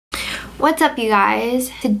What's up, you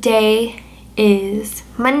guys? Today is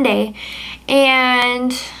Monday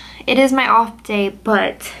and it is my off day,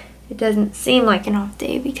 but it doesn't seem like an off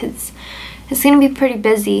day because it's gonna be pretty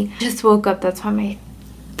busy. Just woke up, that's why my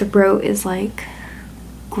throat is like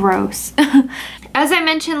gross. As I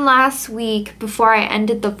mentioned last week before I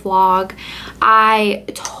ended the vlog, I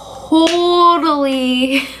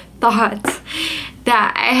totally thought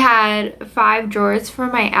that I had 5 drawers for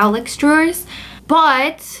my Alex drawers,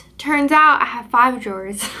 but turns out I have 5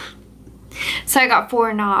 drawers. So I got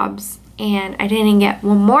 4 knobs and I didn't get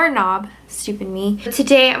one more knob. Stupid me.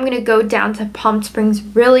 Today I'm gonna go down to Palm Springs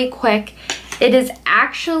really quick. It is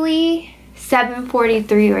actually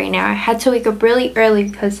 7:43 right now. I had to wake up really early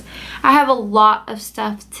because I have a lot of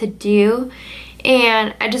stuff to do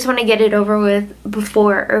and I just want to get it over with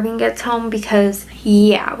before Irving gets home because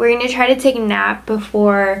yeah, we're gonna try to take a nap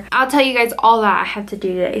before. I'll tell you guys all that I have to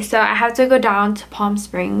do today. So I have to go down to Palm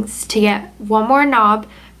Springs to get one more knob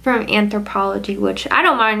from Anthropologie, which I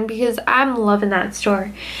don't mind because I'm loving that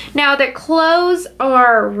store. Now their clothes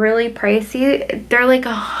are really pricey. They're like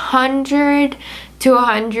 $100 to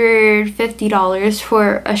 $150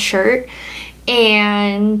 for a shirt,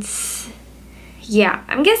 and yeah,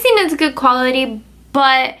 I'm guessing it's good quality,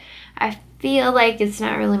 but I feel like it's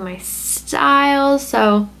not really my style,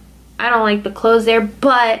 so I don't like the clothes there.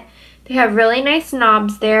 But they have really nice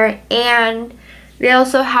knobs there, and they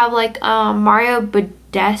also have like Mario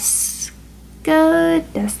Badescu, I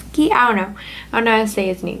don't know how to say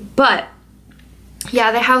his name, but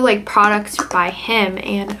yeah, they have like products by him,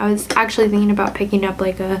 and I was actually thinking about picking up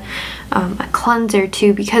like a cleanser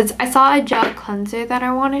too because I saw a gel cleanser that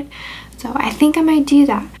I wanted, so I think I might do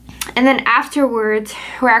that. And then afterwards,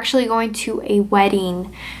 we're actually going to a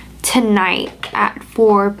wedding tonight at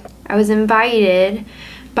 4. I was invited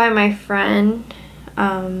by my friend,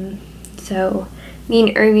 so me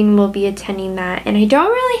and Irving will be attending that, and I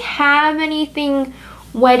don't really have anything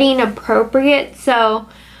wedding appropriate, so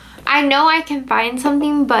I know I can find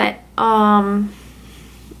something, but I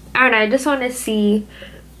don't know, I just want to see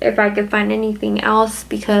if I could find anything else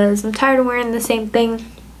because I'm tired of wearing the same thing.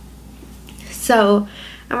 So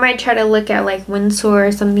I might try to look at like Windsor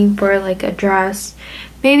or something for like a dress,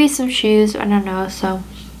 maybe some shoes, I don't know, so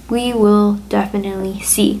we will definitely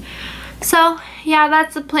see. So yeah,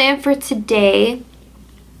 that's the plan for today.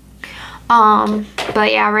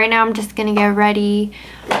 But yeah, right now I'm just gonna get ready.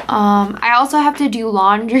 I also have to do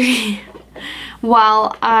laundry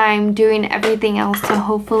while I'm doing everything else, so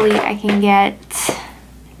hopefully I can get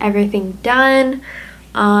everything done.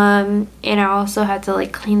 And I also have to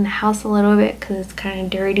like clean the house a little bit because it's kind of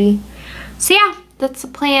dirty. So yeah, that's the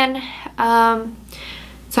plan.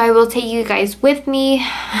 So I will take you guys with me.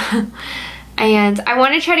 And I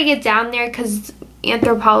want to try to get down there because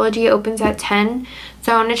Anthropologie opens at 10.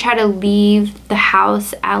 So I want to try to leave the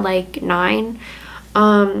house at like 9.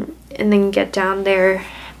 And then get down there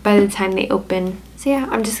by the time they open. So yeah,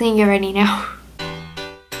 I'm just gonna get ready now.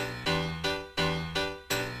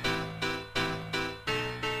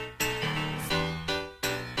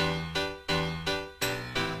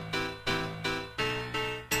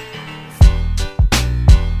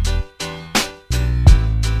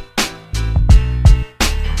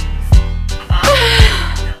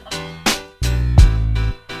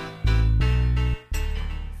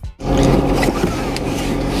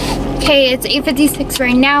 Okay, it's 8:56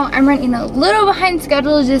 right now. I'm running a little behind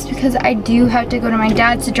schedule just because I do have to go to my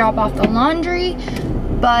dad's to drop off the laundry,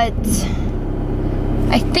 but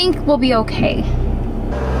I think we'll be okay.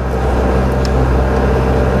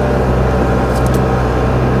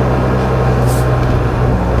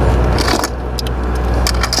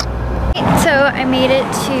 So I made it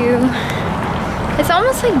to, it's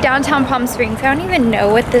almost like downtown Palm Springs. I don't even know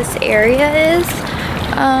what this area is.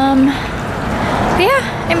 But yeah,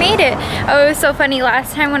 I made it. Oh, it was so funny.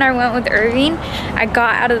 Last time when I went with Irving, I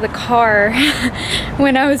got out of the car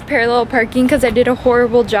when I was parallel parking because I did a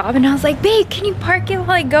horrible job, and I was like, babe, can you park it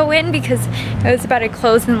while I go in? Because it was about to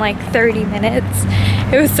close in like 30 minutes.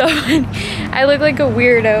 It was so funny. I look like a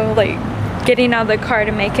weirdo, like getting out of the car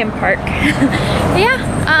to make him park. Yeah,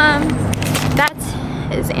 that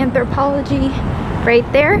is Anthropologie right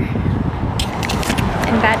there.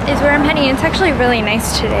 And that is where I'm heading. It's actually really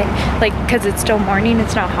nice today, like because it's still morning,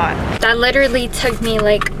 it's not hot. That literally took me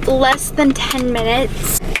like less than 10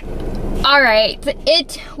 minutes. All right,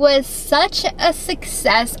 it was such a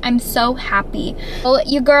success. I'm so happy. Well,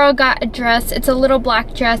 your girl got a dress. It's a little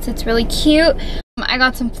black dress. It's really cute. I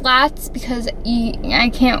got some flats because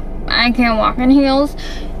I can't walk in heels.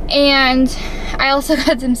 And I also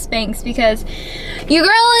got some Spanx because your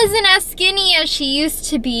girl isn't as skinny as she used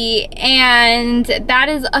to be, and that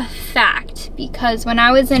is a fact because when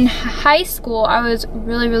I was in high school, I was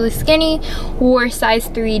really, really skinny, wore size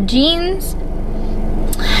 3 jeans.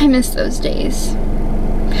 I miss those days.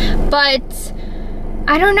 But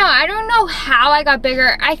I don't know how I got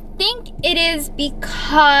bigger. I think it is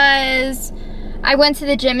because I went to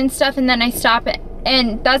the gym and stuff and then I stopped it.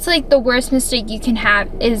 And that's like the worst mistake you can have,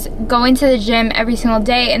 is going to the gym every single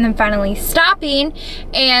day and then finally stopping,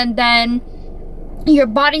 and then your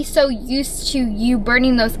body's so used to you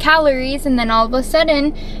burning those calories, and then all of a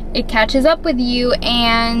sudden it catches up with you,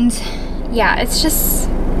 and yeah, it's just,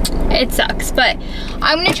 it sucks. But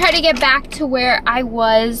I'm gonna try to get back to where I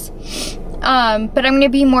was, but I'm gonna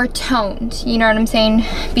be more toned, you know what I'm saying?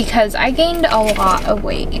 Because I gained a lot of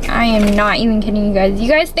weight. I am not even kidding you guys. You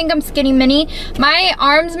guys think I'm skinny mini? My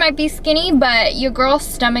arms might be skinny, but your girl's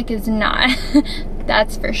stomach is not.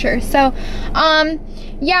 That's for sure. So,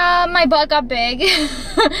 yeah, my butt got big.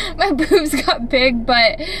 My boobs got big,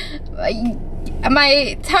 but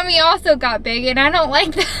my tummy also got big, and I don't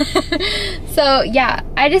like that. So, yeah,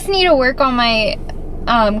 I just need to work on my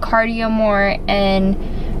cardio more, and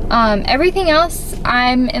everything else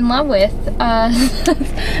I'm in love with.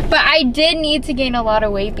 But I did need to gain a lot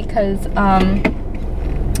of weight because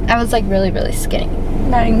I was like really, really skinny.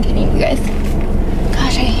 Not even kidding you guys.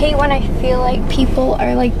 Gosh, I hate when I feel like people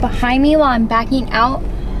are like behind me while I'm backing out.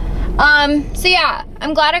 So yeah,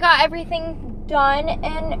 I'm glad I got everything done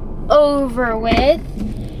and over with.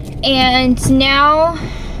 And now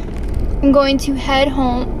I'm going to head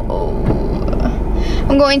home.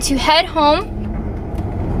 I'm going to head home.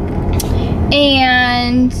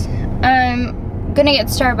 And I'm gonna get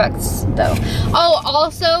Starbucks though. Oh,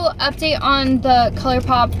 also update on the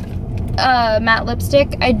ColourPop matte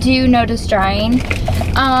lipstick. I do notice drying,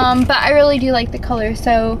 but I really do like the color,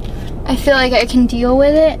 so I feel like I can deal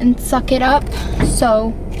with it and suck it up.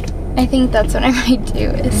 So I think that's what I might do,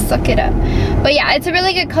 is suck it up. But yeah, it's a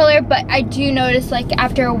really good color, but I do notice like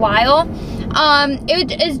after a while,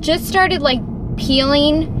 it just started like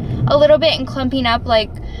peeling a little bit and clumping up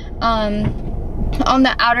like on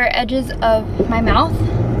the outer edges of my mouth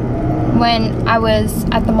when I was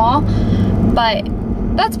at the mall. But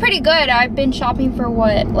that's pretty good. I've been shopping for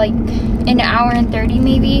what, like an hour and 30,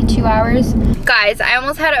 maybe 2 hours. Guys, I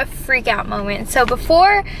almost had a freak out moment. So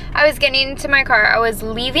before I was getting into my car, I was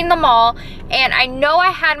leaving the mall, and I know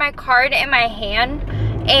I had my card in my hand,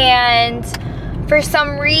 and for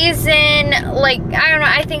some reason, like, I don't know,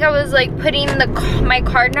 I think I was like putting my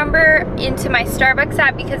card number into my Starbucks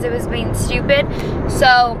app because it was being stupid.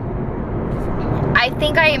 So I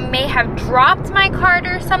think I may have dropped my card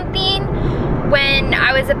or something when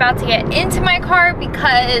I was about to get into my car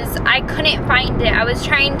because I couldn't find it. I was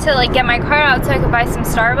trying to like get my card out so I could buy some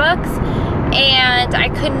Starbucks, and I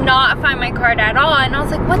could not find my card at all. And I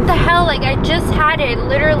was like, what the hell? Like, I just had it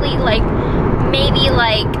literally like maybe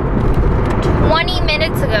like 20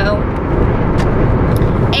 minutes ago.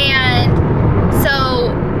 And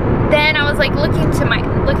so then I was like looking through my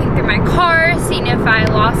car, seeing if I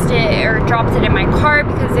lost it or dropped it in my car,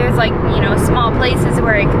 because there's like, you know, small places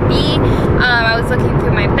where it could be. I was looking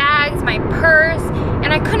through my bags, my purse,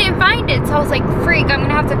 and I couldn't find it. So I was like, freak, I'm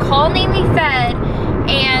gonna have to call Navy Fed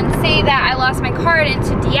and say that I lost my card and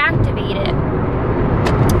to deactivate it.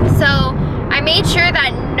 So I made sure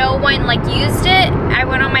that no one like used it. I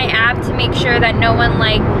went on my app to make sure that no one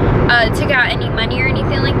like took out any money or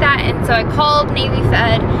anything like that. And so I called Navy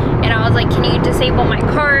Fed and I was like, can you disable my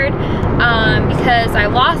card because I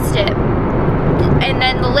lost it? And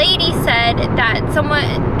then the lady said that someone,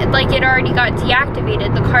 like, it already got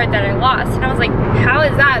deactivated, the card that I lost. And I was like, how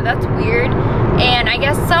is that? That's weird. And I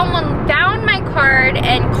guess someone found my card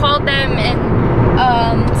and called them and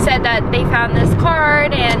said that they found this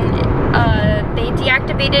card and they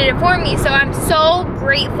deactivated it for me. So I'm so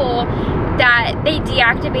grateful that they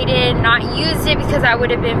deactivated it and not used it, because I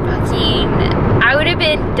would have been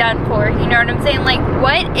done for, you know what I'm saying? Like,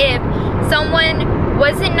 what if someone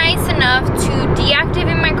wasn't nice enough to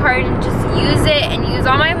deactivate my card and just use it and use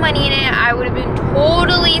all my money in it? I would have been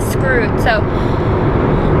totally screwed. So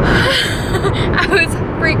I was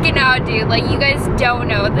freaking out, dude. Like, you guys don't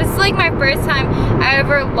know. This is like my first time I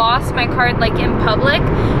ever lost my card like in public,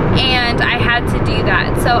 and I had to do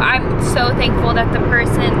that. So I'm so thankful that the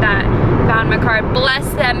person that found my card, bless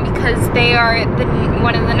them, because they are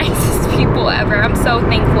one of the nicest people ever. I'm so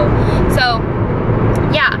thankful. So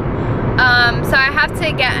yeah, so I have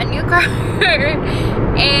to get a new card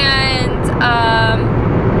and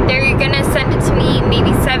they're gonna send it to me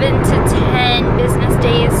maybe 7 to 10 business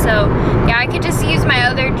days. So So yeah, I could just use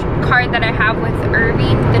my other card that I have with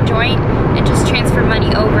Irving, the joint, and just transfer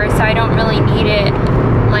money over, so I don't really need it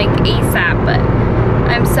like ASAP. But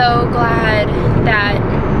I'm so glad that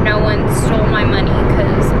no one stole my money,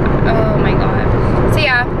 because oh my god. So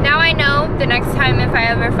yeah, now I know the next time if I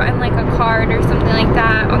ever find like a card or something like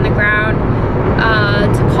that on the ground,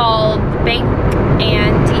 to call the bank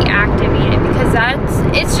and deactivate it, because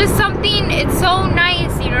it's just something, it's so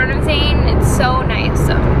nice, you know what I'm saying? It's so nice.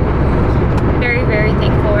 So very, very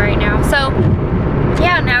thankful right now. So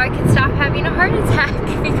yeah, now I can stop having a heart attack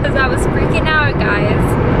because I was freaking out, guys.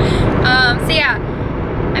 So yeah,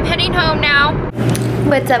 I'm heading home now.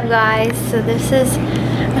 What's up, guys? So this is,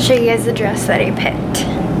 I'll show you guys the dress that I picked.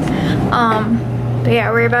 But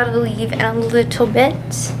yeah, we're about to leave in a little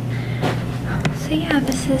bit. So yeah,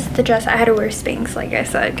 this is the dress. I had to wear Spanx, like I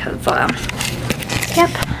said, because yep.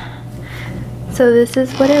 So this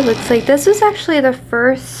is what it looks like. This was actually the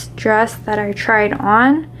first dress that I tried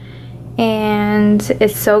on, and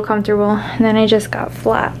it's so comfortable. And then I just got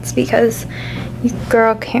flats because this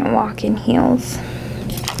girl can't walk in heels.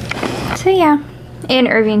 So yeah, and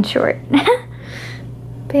Irving short.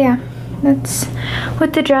 But yeah, that's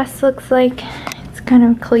what the dress looks like. It's kind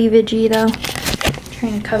of cleavagey though.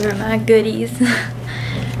 Trying to cover my goodies.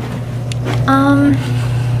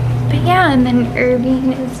 But yeah, and then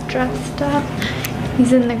Irving is dressed up.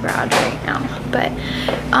 He's in the garage right now. But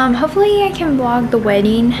hopefully I can vlog the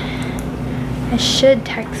wedding. I should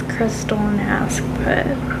text Crystal and ask, but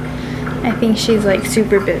I think she's like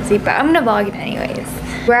super busy. But I'm gonna vlog it anyways.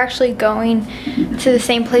 We're actually going to the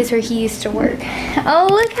same place where he used to work. Oh,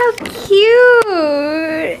 look how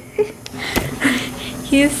cute!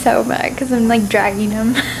 He's so mad because I'm like dragging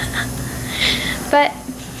him. But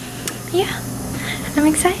yeah, I'm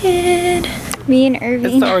excited. Me and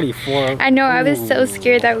Irving. It's already 4. I know, I was so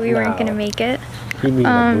scared that we weren't gonna make it. You need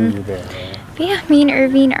to move there. But yeah, me and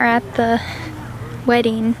Irving are at the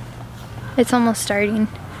wedding. It's almost starting.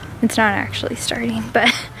 It's not actually starting,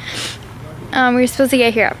 but we were supposed to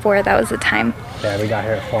get here at 4. That was the time. Yeah, we got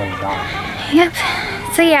here at 4 on the dot. Yep.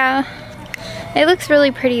 So yeah, it looks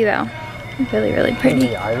really pretty though. Really, really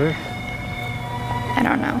pretty. Irish? I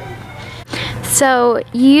don't know. So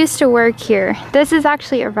you used to work here. This is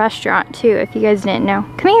actually a restaurant too, if you guys didn't know.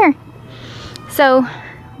 Come here. So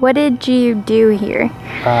what did you do here?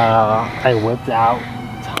 I whipped out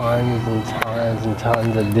tons and tons and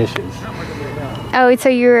tons of dishes. Oh, so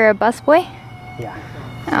you were a busboy? Yeah.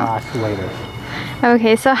 Oh. Waiters.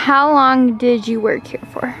 Okay, so how long did you work here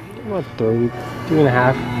for? About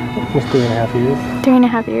 3.5, almost 3.5 years.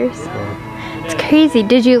 3.5 years? Yeah. It's crazy.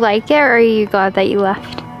 Did you like it, or are you glad that you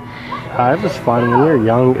left? It was fun. When you're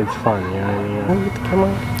young, it's fun, you know what I mean? Oh, you get the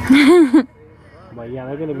camera? But yeah,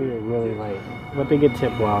 they're gonna be really late. But they get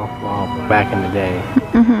tipped well back in the day.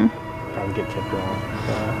 Probably get tipped well.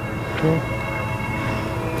 Yeah.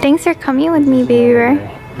 Thanks for coming with me, baby bear.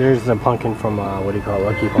 There's a pumpkin from, what do you call it,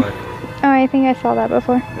 Lucky Park. Oh, I think I saw that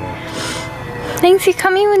before. Yeah. Thanks for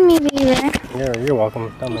coming with me, baby bear. You're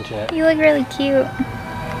welcome. Don't mention it. You look really cute.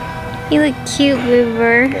 You look cute, baby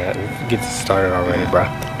bear. Yeah, it gets started already, bro.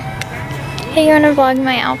 Hey, you wanna vlog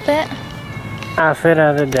my outfit? Outfit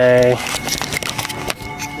of the day.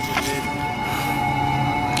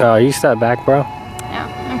 Oh, you step back, bro.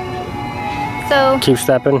 Yeah. So. Keep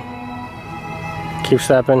stepping. Keep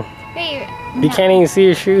stepping. Wait. You can't even see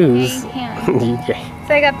your shoes. You can't. You can't.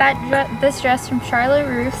 So I got this dress from Charlotte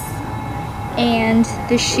Russe, and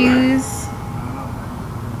the shoes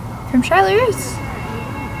from Charlotte Russe.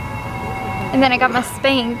 And then I got my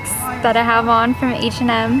Spanx that I have on from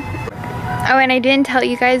H&M. Oh, and I didn't tell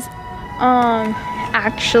you guys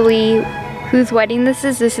actually whose wedding this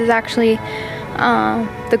is. This is actually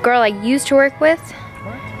the girl I used to work with.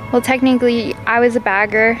 Well, technically I was a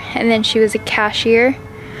bagger and then she was a cashier.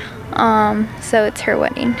 So it's her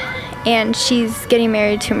wedding. And she's getting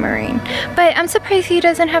married to Marine. But I'm surprised he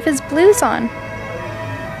doesn't have his blues on.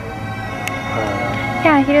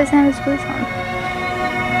 Yeah, he doesn't have his blues on.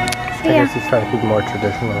 So, I guess he's trying to keep more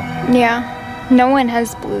traditional. Yeah, no one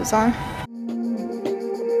has blues on.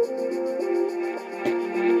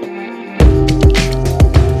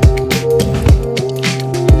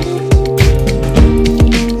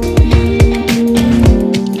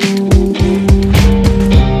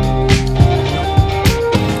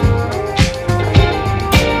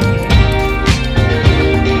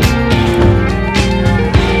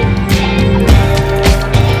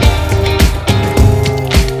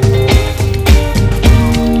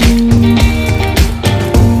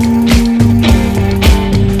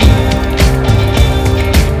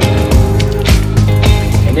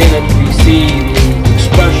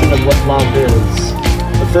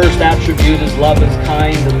 first attribute is love is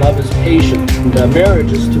kind and love is patient. The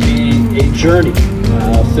marriage is to be a journey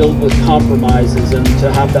filled with compromises and to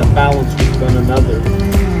have that balance with one another.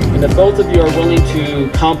 And if both of you are willing to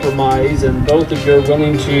compromise and both of you are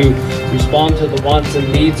willing to respond to the wants and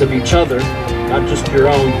needs of each other, not just your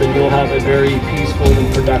own, then you'll have a very peaceful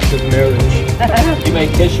and productive marriage. You may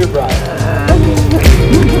kiss your bride.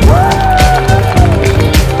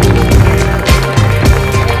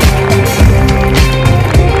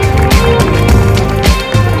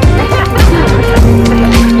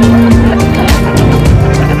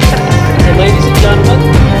 Ladies and gentlemen, I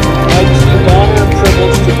receive the honor and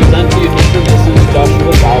privilege to present to you Mr. and Mrs.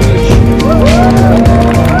 Joshua Bowledge.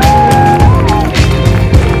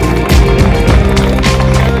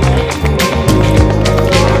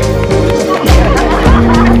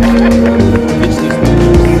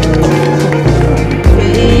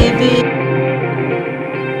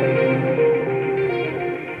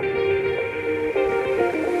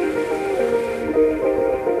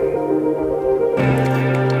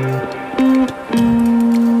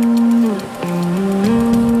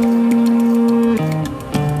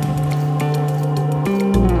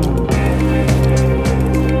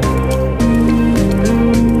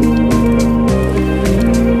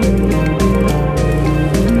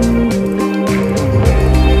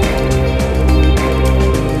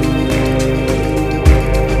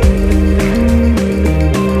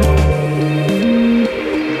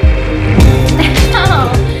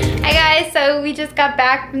 Got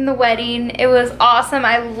back from the wedding. It was awesome.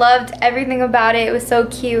 I loved everything about it. It was so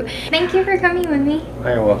cute. Thank you for coming with me.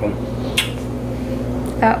 You're welcome.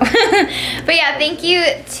 Oh. But yeah, thank you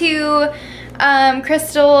to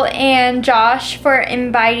Crystal and Josh for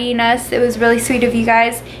inviting us. It was really sweet of you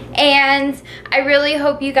guys. And I really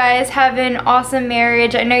hope you guys have an awesome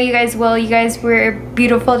marriage. I know you guys will. You guys were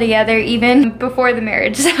beautiful together even before the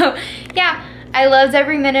marriage. So yeah. I loved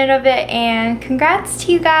every minute of it, and congrats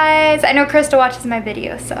to you guys. I know Krista watches my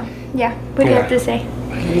videos, so yeah. What do you have to say?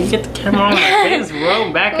 You get the camera on my face,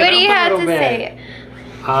 bro. Back it up a little bit. What do you have to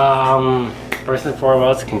say? First and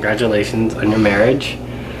foremost, congratulations on your marriage.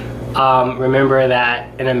 Remember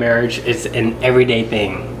that in a marriage, it's an everyday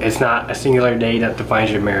thing. It's not a singular day that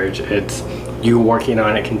defines your marriage. It's you working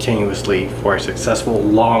on it continuously for a successful,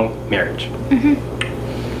 long marriage.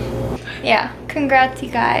 Yeah. Congrats, you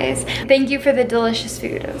guys. Thank you for the delicious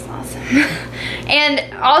food. It was awesome.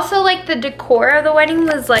 And also, like, the decor of the wedding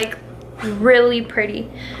was, like, really pretty.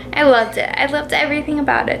 I loved it. I loved everything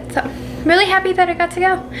about it. So, I'm really happy that I got to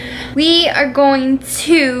go. We are going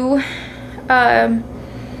to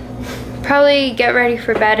probably get ready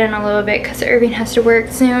for bed in a little bit because Irving has to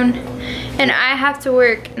work soon. And I have to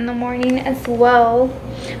work in the morning as well.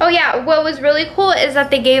 Oh yeah, what was really cool is that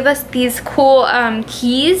they gave us these cool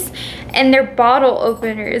keys and they're bottle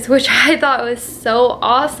openers, which I thought was so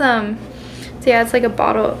awesome. So yeah, it's like a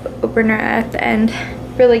bottle opener at the end.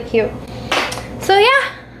 Really cute. So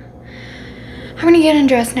yeah, I'm gonna get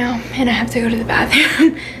undressed now and I have to go to the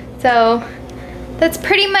bathroom. So that's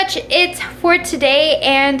pretty much it for today,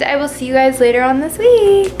 and I will see you guys later on this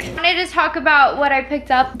week. I wanted to talk about what I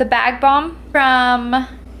picked up, the bag bomb from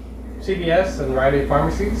CVS and Rite Aid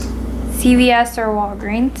pharmacies. CVS or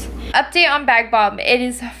Walgreens. Update on Bag Bomb. It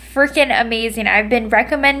is freaking amazing. I've been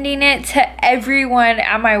recommending it to everyone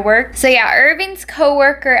at my work. So yeah, Irving's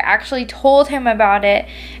coworker actually told him about it.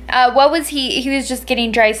 What was he was just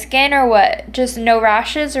getting dry skin or what? Just no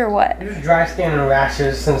rashes or what? Just dry skin and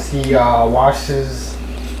rashes since he washes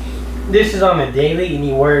dishes on the daily and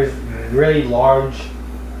he wears really large,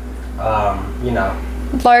 you know,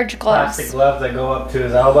 large gloves. Plastic gloves that go up to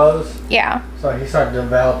his elbows. Yeah. So he started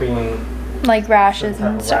developing like rashes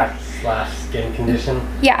and stuff. Rash / skin condition.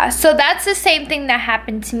 Yeah, so that's the same thing that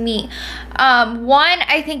happened to me. One,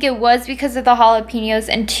 I think it was because of the jalapenos,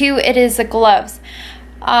 and two, it is the gloves.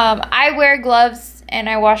 I wear gloves and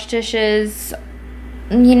I wash dishes,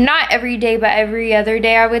 not every day, but every other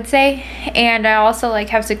day, I would say. And I also like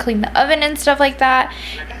have to clean the oven and stuff like that,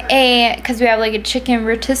 and because we have like a chicken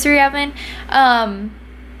rotisserie oven.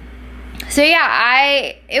 So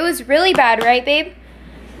yeah, it was really bad, right, babe?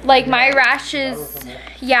 Like my rashes,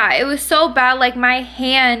 yeah, it was so bad. Like my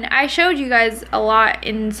hand, I showed you guys a lot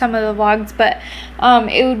in some of the vlogs, but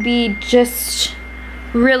it would be just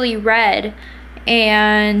really red,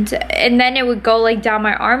 and then it would go like down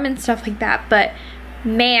my arm and stuff like that. But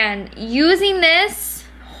man, using this,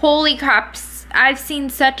 holy crap, I've seen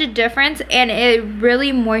such a difference, and it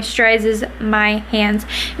really moisturizes my hands.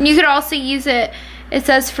 And you could also use it, it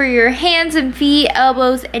says, for your hands and feet,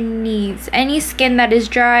 elbows, and knees. Any skin that is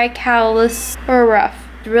dry, callous, or rough.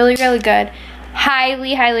 It's really, really good.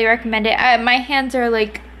 highly, highly recommend it. My hands are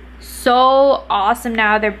like so awesome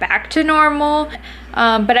now. They're back to normal.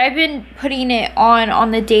 But I've been putting it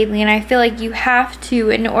on the daily, and I feel like you have to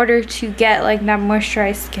in order to get like that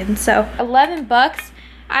moisturized skin. So 11 bucks.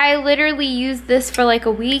 I literally used this for like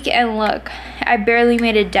a week, and look, I barely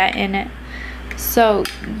made a dent in it. So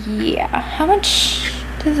yeah, how much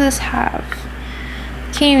does this have?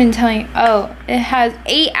 Can't even tell you. Oh, it has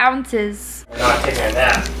 8 ounces. We're not taking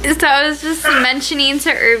that. So I was just mentioning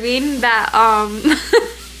to Irving that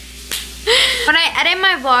when I edit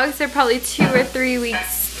my vlogs, they're probably 2 or 3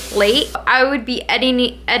 weeks late. I would be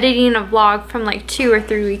editing a vlog from like 2 or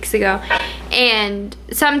 3 weeks ago, and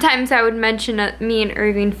sometimes I would mention me and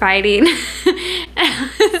Irving fighting. I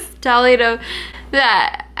was telling him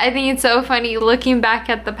that I think it's so funny looking back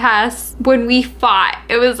at the past when we fought.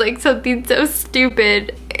 It was like something so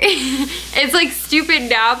stupid. It's like stupid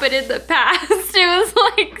now, but in the past it was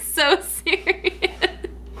like so serious.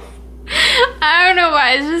 I don't know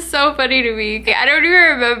why, it's just so funny to me. I don't even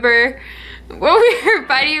remember what we were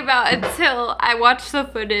fighting about until I watched the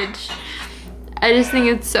footage. I just think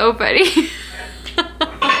it's so funny.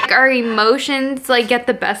 Like our emotions like get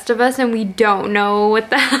the best of us, and we don't know what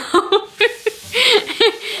the hell.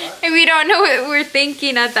 And we don't know what we're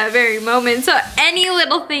thinking at that very moment. So any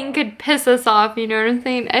little thing could piss us off, you know what I'm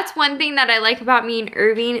saying? That's one thing that I like about me and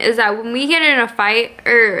Irving, is that when we get in a fight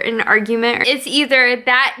or an argument, it's either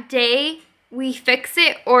that day we fix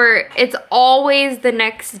it, or it's always the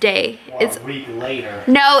next day. Or it's a week later.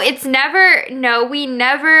 No, it's never, no, we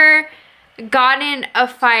never got in a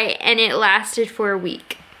fight and it lasted for a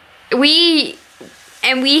week. We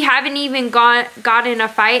haven't even got in a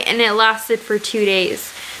fight and it lasted for 2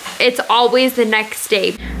 days. It's always the next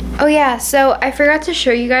day. Oh yeah, so I forgot to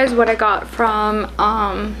show you guys what I got from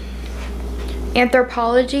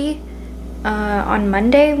Anthropologie on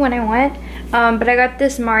Monday when I went. But I got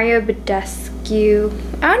this Mario Badescu.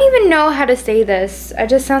 I don't even know how to say this. I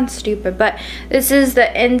just sound stupid, but this is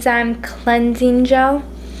the enzyme cleansing gel,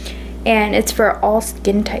 and it's for all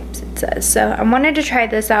skin types, it says. So I wanted to try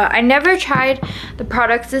this out. I never tried the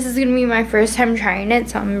products. This is gonna be my first time trying it,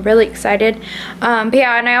 so I'm really excited. But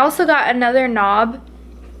yeah, and I also got another knob.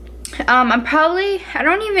 I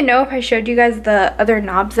don't even know if I showed you guys the other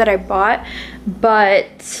knobs that I bought,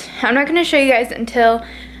 but I'm not gonna show you guys until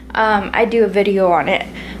I do a video on it.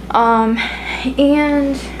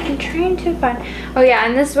 And I'm trying to find, oh yeah,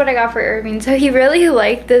 and this is what I got for Irving. So he really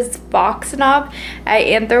liked this box knob at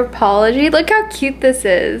Anthropologie. Look how cute this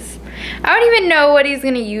is. I don't even know what he's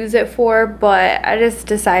gonna use it for, but I just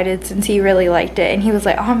decided since he really liked it, and he was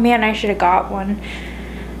like, oh man, I should have got one.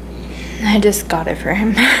 I just got it for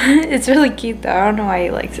him. It's really cute though. I don't know why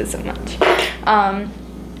he likes it so much.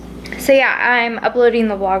 So yeah, I'm uploading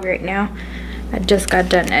the vlog right now. I just got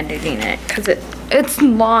done editing it because it's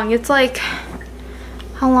long. It's like,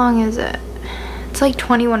 how long is it? It's like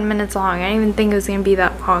 21 minutes long. I didn't even think it was gonna be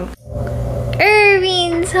that long.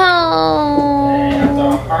 Irving's home. It's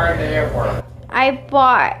a hard day at work. I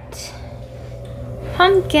bought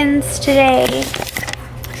pumpkins today.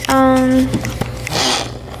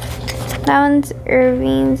 That one's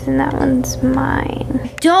Irving's and that one's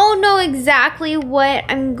mine. Don't know exactly what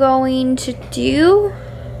I'm going to do.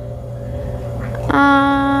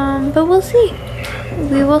 But we'll see.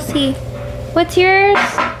 We will see. What's yours?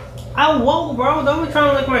 Oh, whoa, bro. Don't be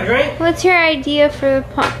trying to lick my drink. What's your idea for the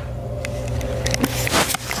pump?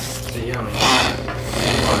 It's yummy.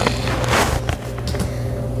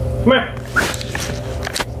 Come here.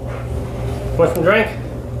 Want some drink?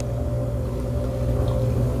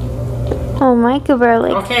 Oh, Micah, bro,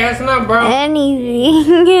 like Okay, that's enough, bro.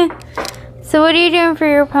 anything. So what are you doing for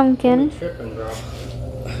your pumpkin? I'm tripping, bro.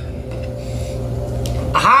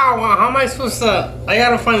 How am I supposed to? I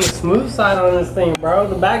gotta find the smooth side on this thing, bro.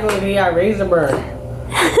 The back of it got razor burn.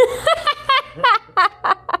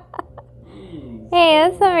 Hey,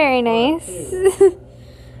 that's not very nice.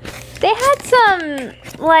 They had some,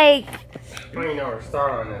 like, I don't even know where to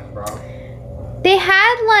start on this, bro. they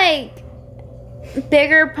had, like,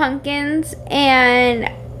 bigger pumpkins,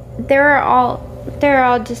 and they're all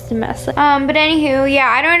just a mess. But anywho, yeah,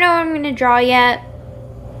 I don't know what I'm gonna draw yet.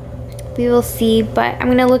 We will see, but I'm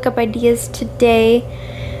gonna look up ideas today.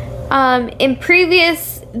 In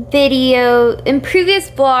previous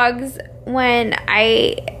vlogs, when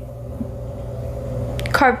I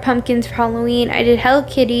carved pumpkins for Halloween, I did Hello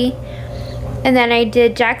Kitty, and then I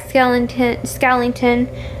did Jack Skellington.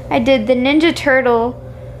 I did the Ninja Turtle.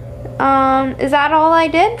 Is that all I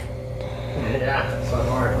did? Yeah, so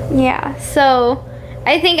hard. Yeah, so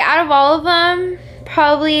I think out of all of them,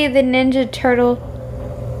 probably the Ninja Turtle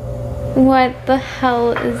What the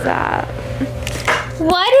hell is that?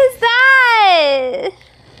 What is that?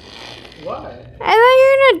 What? I thought you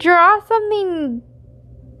were gonna draw something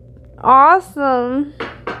awesome.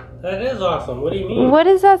 That is awesome. What do you mean? What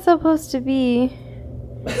is that supposed to be?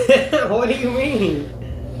 What do you mean?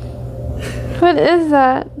 What is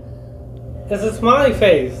that? It's a smiley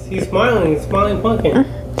face. He's smiling. He's smiling pumpkin.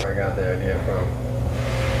 I got the idea from.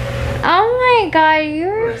 Oh my god,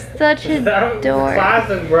 you're such a dork.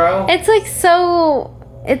 Classic, bro. It's like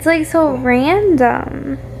so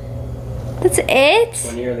random. That's it?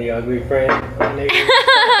 When you're the ugly friend.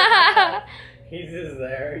 He's just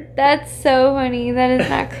there. That's so funny. That is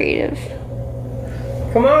not creative.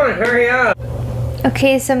 Come on, hurry up.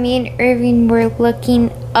 Okay, so me and Irving were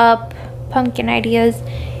looking up pumpkin ideas,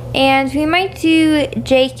 and we might do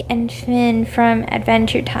Jake and Finn from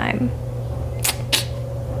Adventure Time.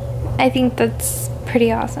 I think that's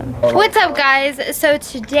pretty awesome. What's up, guys? So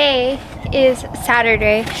today is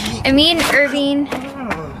Saturday, and me and Irving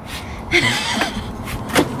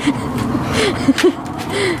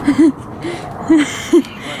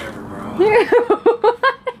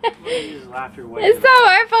It's not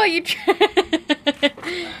our fault you tried.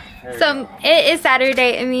 So it is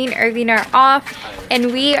Saturday and me and Irving are off,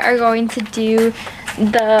 and we are going to do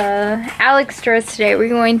the Alex drawers today. We're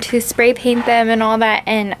going to spray paint them and all that,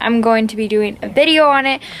 and I'm going to be doing a video on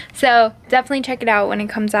it, so definitely check it out when it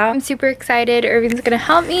comes out. I'm super excited. Irving's gonna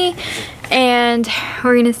help me, and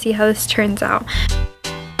we're gonna see how this turns out.